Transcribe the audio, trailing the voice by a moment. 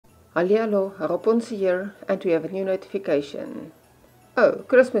Hallo, Rapunzel here, and we have a new notification. Oh,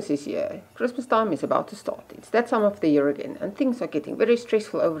 Christmas is here. Christmas time is about to start. It's that time of the year again, and things are getting very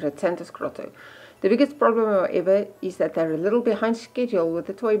stressful over at Santa's grotto. The biggest problem, however, is that they're a little behind schedule with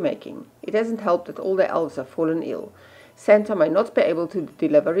the toy making. It hasn't helped that all the elves have fallen ill. Santa may not be able to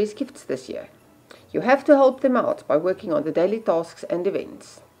deliver his gifts this year. You have to help them out by working on the daily tasks and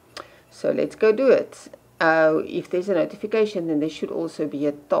events. So let's go do it. If there's a notification, then there should also be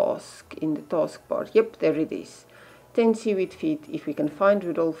a task in the taskbar. Yep, there it is. 10 seaweed feet if we can find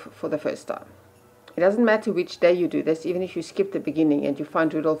Rudolph for the first time. It doesn't matter which day you do this, even if you skip the beginning and you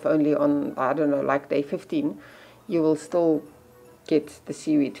find Rudolph only on, I don't know, like day 15, you will still get the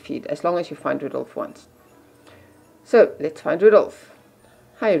seaweed feed as long as you find Rudolph once. So, let's find Rudolph.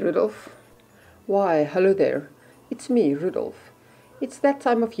 Hi, Rudolph. Why, hello there. It's me, Rudolph. It's that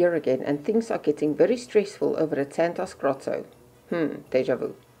time of year again, and things are getting very stressful over at Santa's grotto. Deja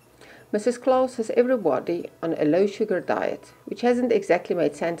vu. Mrs. Claus has everybody on a low-sugar diet, which hasn't exactly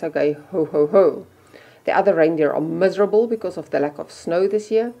made Santa go ho ho ho. The other reindeer are miserable because of the lack of snow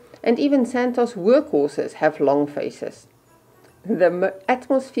this year, and even Santa's workhorses have long faces. The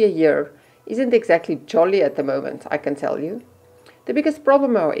atmosphere here isn't exactly jolly at the moment, I can tell you. The biggest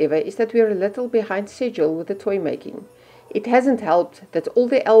problem, however, is that we are a little behind schedule with the toy making. It hasn't helped that all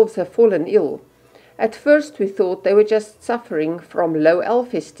the elves have fallen ill. At first we thought they were just suffering from low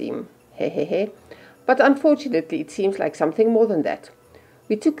elf esteem. Hehehe. But unfortunately it seems like something more than that.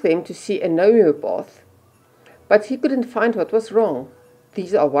 We took them to see a homeopath, but he couldn't find what was wrong.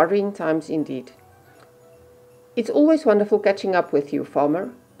 These are worrying times indeed. It's always wonderful catching up with you,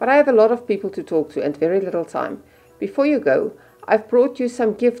 farmer, but I have a lot of people to talk to and very little time. Before you go, I've brought you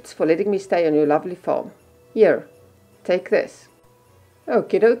some gifts for letting me stay on your lovely farm. Here. Take this.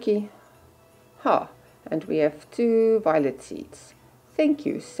 Okie dokie. And we have 2 violet seeds. Thank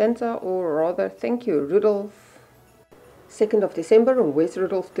you, Santa, or rather, thank you, Rudolph. 2nd of December, and where's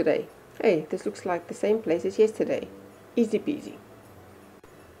Rudolph today? Hey, this looks like the same place as yesterday. Easy peasy.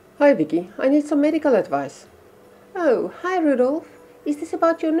 Hi, Vicky. I need some medical advice. Oh, hi, Rudolph. Is this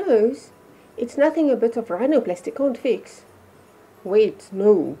about your nose? It's nothing a bit of rhinoplasty can't fix. Wait,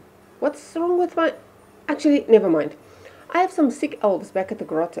 no. What's wrong with my... Actually, never mind. I have some sick elves back at the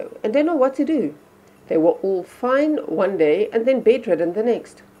grotto, and don't know what to do. They were all fine one day, and then bedridden the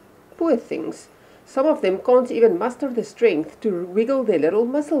next. Poor things. Some of them can't even muster the strength to wiggle their little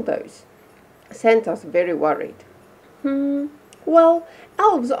muscle toes. Santa's very worried. Well,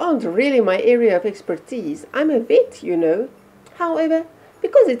 elves aren't really my area of expertise. I'm a vet, you know. However,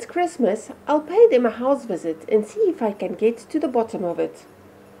 because it's Christmas, I'll pay them a house visit and see if I can get to the bottom of it.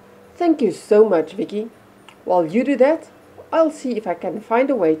 Thank you so much, Vicky. While you do that, I'll see if I can find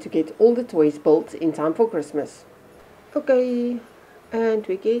a way to get all the toys built in time for Christmas. Okay, and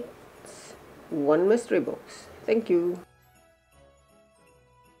we get 1 mystery box. Thank you.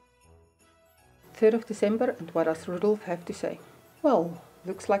 3rd of December, and what does Rudolph have to say? Well,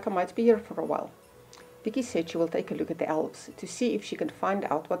 looks like I might be here for a while. Vicky said she will take a look at the elves to see if she can find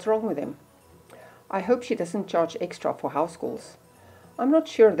out what's wrong with them. I hope she doesn't charge extra for house calls. I'm not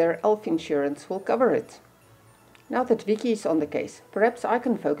sure their elf insurance will cover it. Now that Vicky is on the case, perhaps I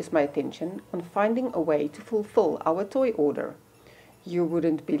can focus my attention on finding a way to fulfill our toy order. You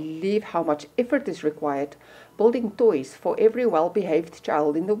wouldn't believe how much effort is required building toys for every well-behaved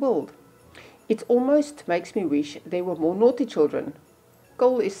child in the world. It almost makes me wish there were more naughty children.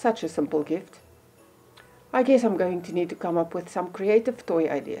 Coal is such a simple gift. I guess I'm going to need to come up with some creative toy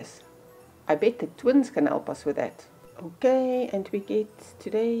ideas. I bet the twins can help us with that. Okay, and we get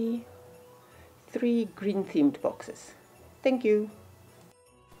today 3 green-themed boxes. Thank you.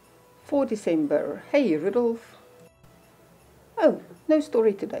 4 December. Hey, Rudolph. Oh, no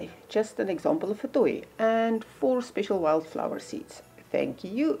story today. Just an example of a toy and 4 special wildflower seeds. Thank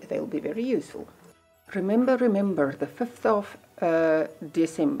you. They'll be very useful. Remember, the 5th of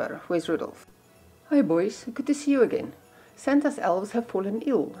December. Where's Rudolph? Hi, boys. Good to see you again. Santa's elves have fallen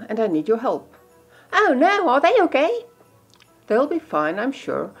ill, and I need your help. Oh, no. Are they okay? They'll be fine, I'm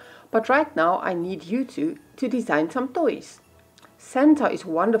sure. But right now I need you two to design some toys. Santa is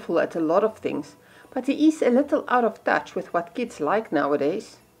wonderful at a lot of things, but he is a little out of touch with what kids like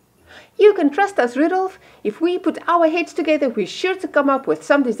nowadays. You can trust us, Rudolph. If we put our heads together, we're sure to come up with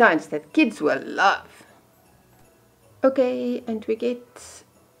some designs that kids will love. Okay, and we get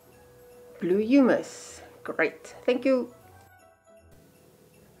blue humus. Great, thank you.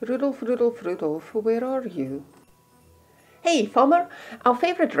 Rudolph, where are you? Hey, farmer, our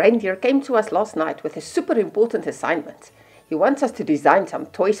favorite reindeer came to us last night with a super important assignment. He wants us to design some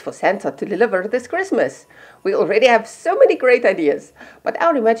toys for Santa to deliver this Christmas. We already have so many great ideas, but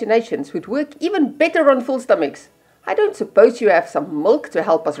our imaginations would work even better on full stomachs. I don't suppose you have some milk to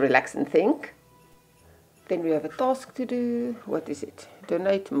help us relax and think? Then we have a task to do. What is it?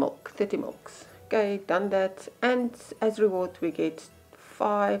 Donate milk, 30 milks. Okay, done that. And as reward we get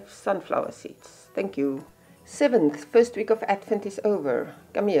 5 sunflower seeds. Thank you. 7th, first week of Advent is over.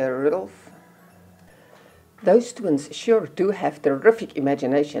 Come here, Rudolph. Those twins sure do have terrific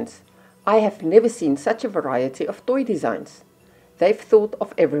imaginations. I have never seen such a variety of toy designs. They've thought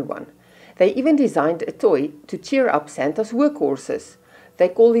of everyone. They even designed a toy to cheer up Santa's workhorses. They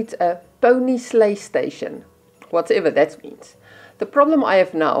call it a pony sleigh station, whatever that means. The problem I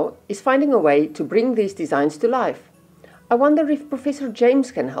have now is finding a way to bring these designs to life. I wonder if Professor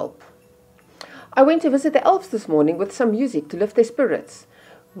James can help. I went to visit the elves this morning with some music to lift their spirits.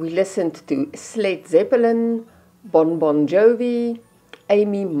 We listened to Led Zeppelin, Bon Jovi,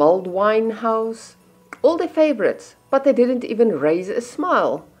 Amy Mulled Winehouse, all their favorites, but they didn't even raise a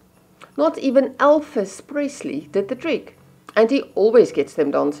smile. Not even Elvis Presley did the trick, and he always gets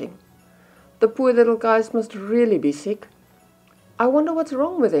them dancing. The poor little guys must really be sick. I wonder what's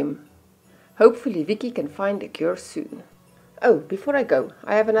wrong with him. Hopefully Vicky can find a cure soon. Oh, before I go,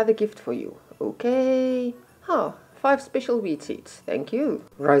 I have another gift for you. Okay. 5 special wheat seeds. Thank you.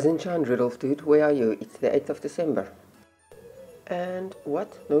 Rise and shine, Rudolph, dude. Where are you? It's the 8th of December. And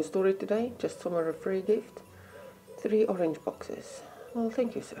what? No story today? Just some of a free gift? 3 orange boxes. Well,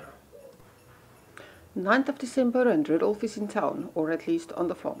 thank you, sir. 9th of December and Rudolph is in town, or at least on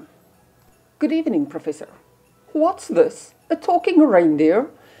the farm. Good evening, Professor. What's this? A talking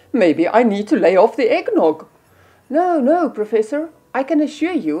reindeer? Maybe I need to lay off the eggnog. No, Professor. I can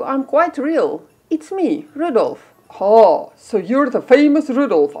assure you I'm quite real. It's me, Rudolph. So you're the famous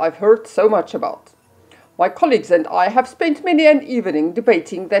Rudolph I've heard so much about. My colleagues and I have spent many an evening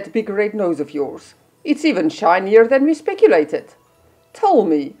debating that big red nose of yours. It's even shinier than we speculated. Tell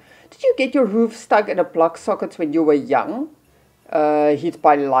me, did you get your hoof stuck in a plug socket when you were young? Hit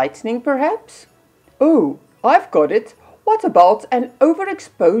by lightning, perhaps? Oh, I've got it. What about an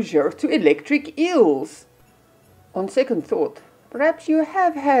overexposure to electric eels? On second thought, perhaps you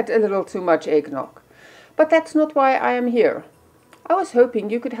have had a little too much eggnog. But that's not why I am here. I was hoping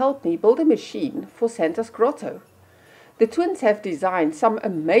you could help me build a machine for Santa's grotto. The twins have designed some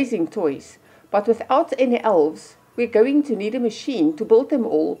amazing toys, but without any elves, we're going to need a machine to build them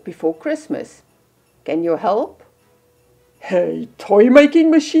all before Christmas. Can you help? Hey, toy-making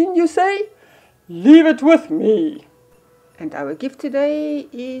machine, you say? Leave it with me. And our gift today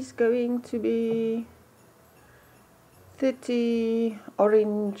is going to be 30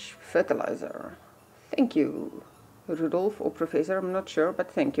 orange fertilizer. Thank you, Rudolph or Professor, I'm not sure, but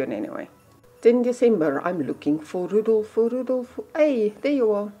thank you anyway. 10 December, I'm looking for Rudolph. Hey, there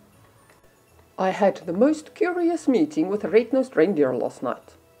you are. I had the most curious meeting with a red-nosed reindeer last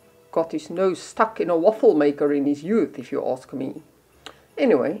night. Got his nose stuck in a waffle maker in his youth, if you ask me.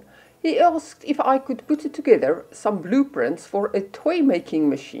 Anyway, he asked if I could put together some blueprints for a toy-making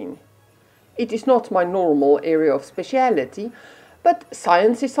machine. It is not my normal area of speciality, but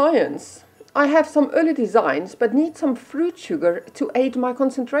science is science. I have some early designs, but need some fruit sugar to aid my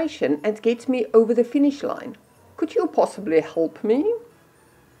concentration and get me over the finish line. Could you possibly help me?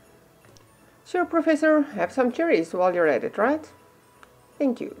 Sure, Professor. Have some cherries while you're at it, right?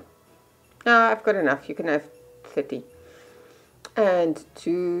 Thank you. I've got enough. You can have 30. And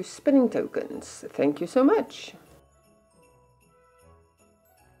 2 spinning tokens. Thank you so much.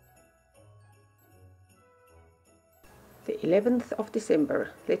 The 11th of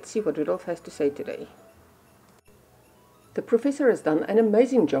December. Let's see what Rudolph has to say today. The professor has done an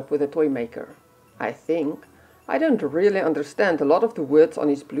amazing job with the toy maker. I think. I don't really understand a lot of the words on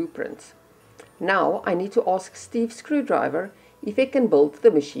his blueprints. Now I need to ask Steve Screwdriver if he can build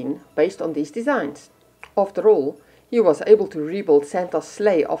the machine based on these designs. After all, he was able to rebuild Santa's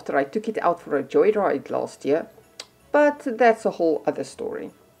sleigh after I took it out for a joyride last year. But that's a whole other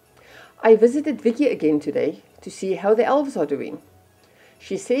story. I visited Vicky again today to see how the elves are doing.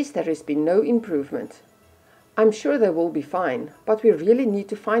 She says there has been no improvement. I'm sure they will be fine, but we really need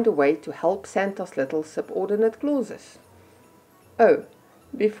to find a way to help Santa's little subordinate clauses. Oh,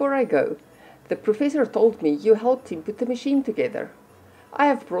 before I go, the professor told me you helped him put the machine together. I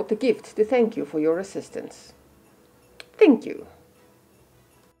have brought a gift to thank you for your assistance. Thank you.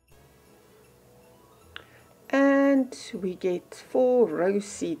 And we get 4 rose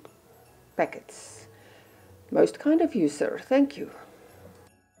seed packets. Most kind of you, sir. Thank you.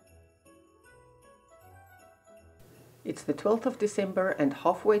 It's the 12th of December and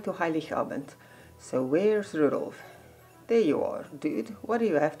halfway to Heiligabend. So where's Rudolph? There you are, dude. What do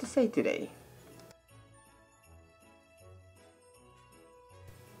you have to say today?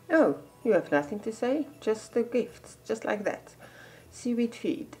 Oh, you have nothing to say? Just the gifts, just like that. Seaweed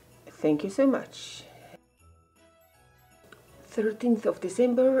feed. Thank you so much. 13th of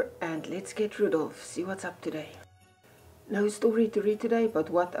December, and let's get Rudolph, see what's up today. No story to read today, but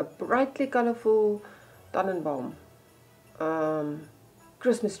what a brightly colorful Tannenbaum.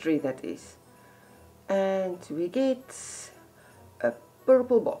 Christmas tree, that is. And we get a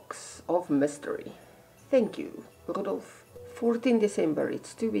purple box of mystery. Thank you, Rudolph. 14 December,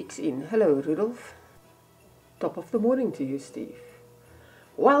 it's 2 weeks in. Hello, Rudolph. Top of the morning to you, Steve.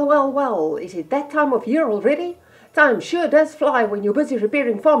 Well, well, well, is it that time of year already? Time sure does fly when you're busy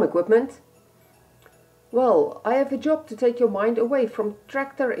repairing farm equipment. Well, I have a job to take your mind away from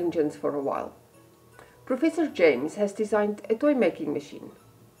tractor engines for a while. Professor James has designed a toy making machine,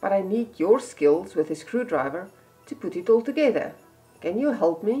 but I need your skills with a screwdriver to put it all together. Can you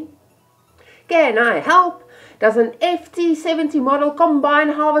help me? Can I help? Does an FT70 model combine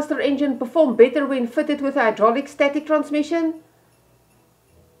harvester engine perform better when fitted with a hydraulic static transmission?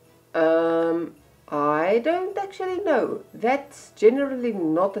 I don't actually know. That's generally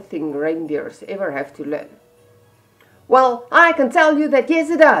not a thing reindeers ever have to learn. Well, I can tell you that yes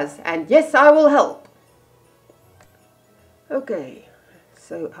it does, and yes I will help. Okay,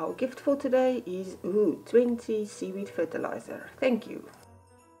 so our gift for today is 20 seaweed fertilizer. Thank you.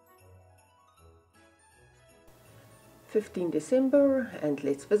 15 December, and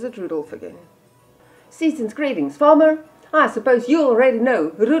let's visit Rudolph again. Season's greetings, farmer. I suppose you already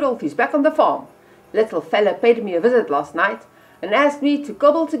know Rudolph is back on the farm. Little fella paid me a visit last night and asked me to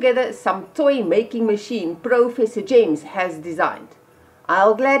cobble together some toy making machine Professor James has designed.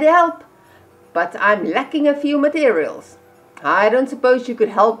 I'll gladly help, but I'm lacking a few materials. I don't suppose you could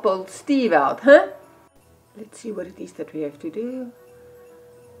help old Steve out, huh? Let's see what it is that we have to do.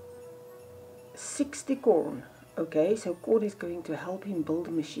 60 corn. Okay, so corn is going to help him build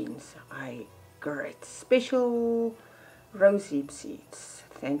the machines. Great. Special rosehip seeds.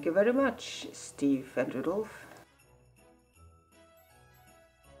 Thank you very much, Steve and Rudolph.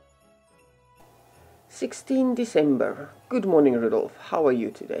 16 December. Good morning, Rudolph. How are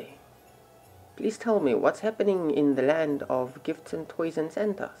you today? Please tell me what's happening in the land of gifts and toys and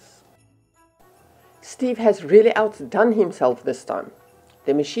Santas. Steve has really outdone himself this time.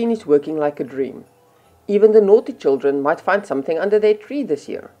 The machine is working like a dream. Even the naughty children might find something under their tree this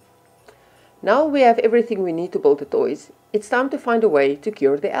year. Now we have everything we need to build the toys, it's time to find a way to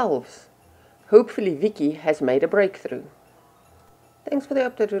cure the elves. Hopefully Vicky has made a breakthrough. Thanks for the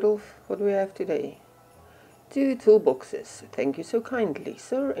update, Rudolph. What do we have today? 2 toolboxes. Thank you so kindly,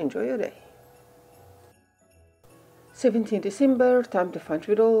 sir. Enjoy your day. 17 December, time to find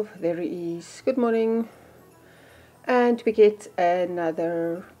Rudolph. There he is. Good morning. And we get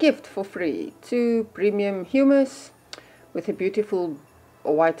another gift for free. 2 premium humus with a beautiful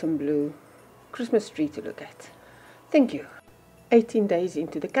white and blue Christmas tree to look at. Thank you. 18 days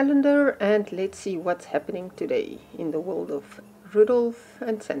into the calendar, and let's see what's happening today in the world of Rudolph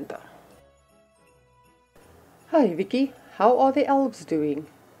and Santa. Hi Vicky, how are the elves doing?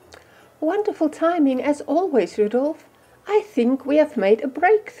 Wonderful timing as always, Rudolph. I think we have made a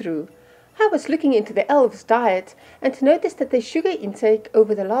breakthrough. I was looking into the elves' diet and noticed that their sugar intake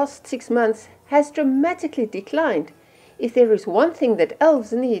over the last 6 months has dramatically declined. If there is one thing that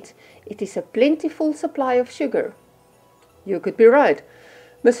elves need, it is a plentiful supply of sugar. You could be right.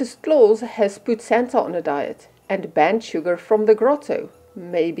 Mrs. Claus has put Santa on a diet and banned sugar from the grotto.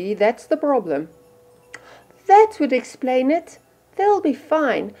 Maybe that's the problem. That would explain it. They'll be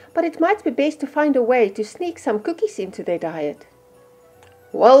fine, but it might be best to find a way to sneak some cookies into their diet.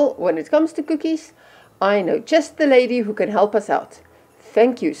 Well, when it comes to cookies, I know just the lady who can help us out.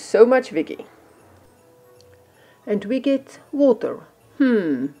 Thank you so much, Vicky. And we get water.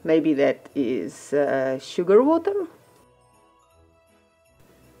 Maybe that is sugar water?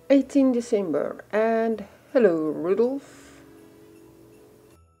 18 December, and hello, Rudolph.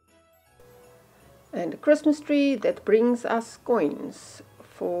 And a Christmas tree that brings us coins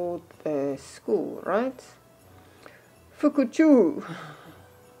for the school, right? Fukuchu,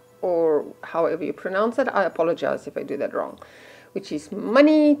 or however you pronounce it. I apologize if I do that wrong. Which is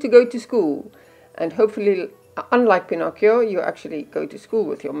money to go to school. And hopefully, unlike Pinocchio, you actually go to school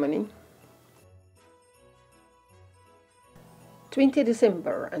with your money. 20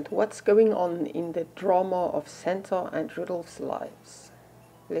 December, and what's going on in the drama of Santa and Rudolph's lives?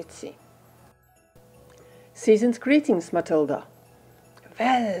 Let's see. Season's greetings, Matilda.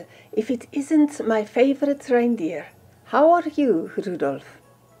 Well, if it isn't my favorite reindeer. How are you, Rudolph?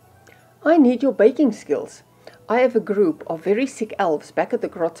 I need your baking skills. I have a group of very sick elves back at the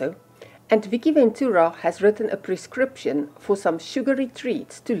grotto, and Vicky Ventura has written a prescription for some sugary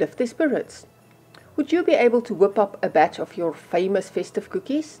treats to lift their spirits. Would you be able to whip up a batch of your famous festive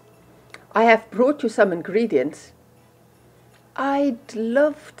cookies? I have brought you some ingredients. I'd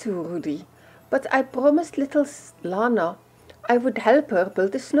love to, Rudy, but I promised little Lana I would help her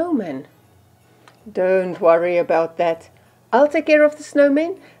build a snowman. Don't worry about that. I'll take care of the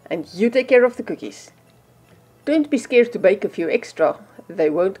snowman and you take care of the cookies. Don't be scared to bake a few extra.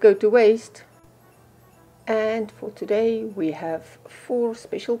 They won't go to waste. And for today we have 4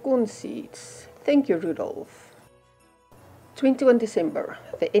 special corn seeds. Thank you, Rudolph. 21 December,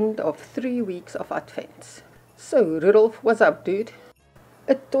 the end of 3 weeks of Advent. So, Rudolph, what's up, dude?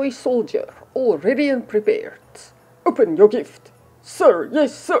 A toy soldier, all ready and prepared. Open your gift. Sir,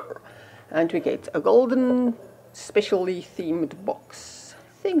 yes, sir. And we get a golden, specially themed box.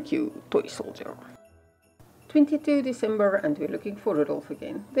 Thank you, toy soldier. 22 December, and we're looking for Rudolph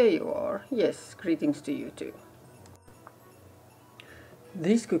again. There you are. Yes, greetings to you too.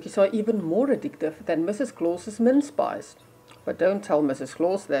 These cookies are even more addictive than Mrs. Claus's mince pies. But don't tell Mrs.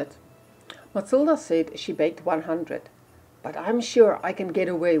 Claus that. Matilda said she baked 100, but I'm sure I can get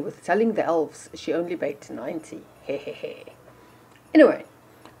away with telling the elves she only baked 90. Hehehe. Anyway,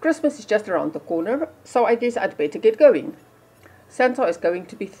 Christmas is just around the corner, so I guess I'd better get going. Santa is going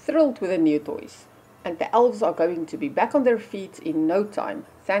to be thrilled with the new toys, and the elves are going to be back on their feet in no time,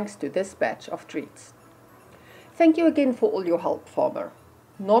 thanks to this batch of treats. Thank you again for all your help, Farmer.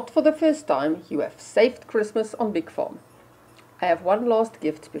 Not for the first time, you have saved Christmas on Big Farm. I have one last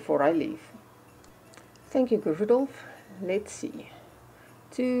gift before I leave. Thank you, Rudolph. Let's see.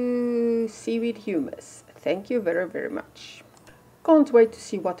 To Seaweed Humus. Thank you very, very much. Can't wait to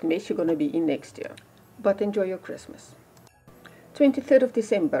see what mess you're going to be in next year. But enjoy your Christmas. 23rd of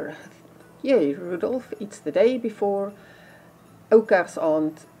December. Yay, Rudolph. It's the day before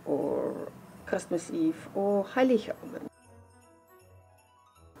Oudejaarsavond or Christmas Eve or Heiligabend.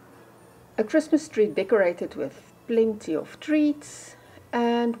 A Christmas tree decorated with plenty of treats.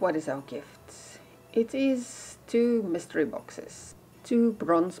 And what is our gift? It is 2 mystery boxes. 2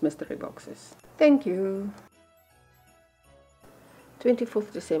 bronze mystery boxes. Thank you.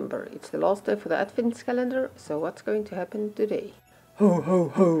 24th December. It's the last day for the Advent calendar, so what's going to happen today? Ho, ho,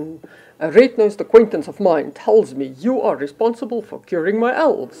 ho! A red-nosed acquaintance of mine tells me you are responsible for curing my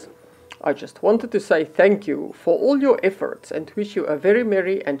elves. I just wanted to say thank you for all your efforts and wish you a very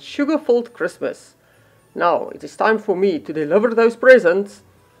merry and sugar-filled Christmas. Now it is time for me to deliver those presents.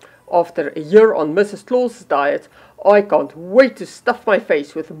 After a year on Mrs. Claus's diet, I can't wait to stuff my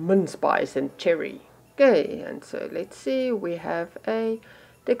face with mince pies and cherry. Okay, and so let's see, we have a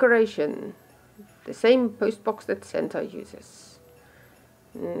decoration. The same postbox that Santa uses.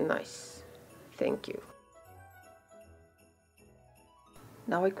 Nice. Thank you.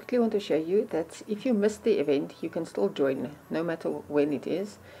 Now I quickly want to show you that if you missed the event, you can still join, no matter when it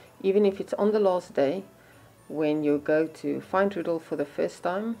is. Even if it's on the last day, when you go to find Rudolph for the first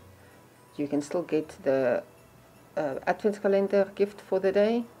time, you can still get the Advent calendar gift for the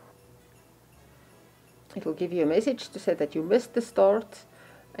day. It will give you a message to say that you missed the start,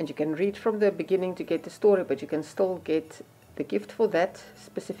 and you can read from the beginning to get the story, but you can still get the gift for that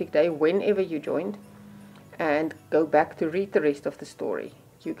specific day whenever you joined, and go back to read the rest of the story.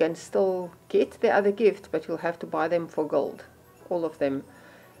 You can still get the other gift, but you'll have to buy them for gold. All of them,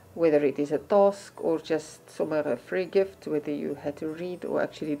 whether it is a task or just somewhere a free gift, whether you had to read or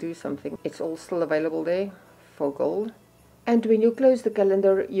actually do something, it's all still available there for gold. And when you close the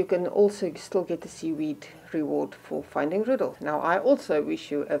calendar, you can also still get the seaweed reward for finding Rudolph. Now, I also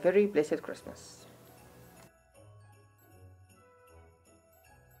wish you a very blessed Christmas.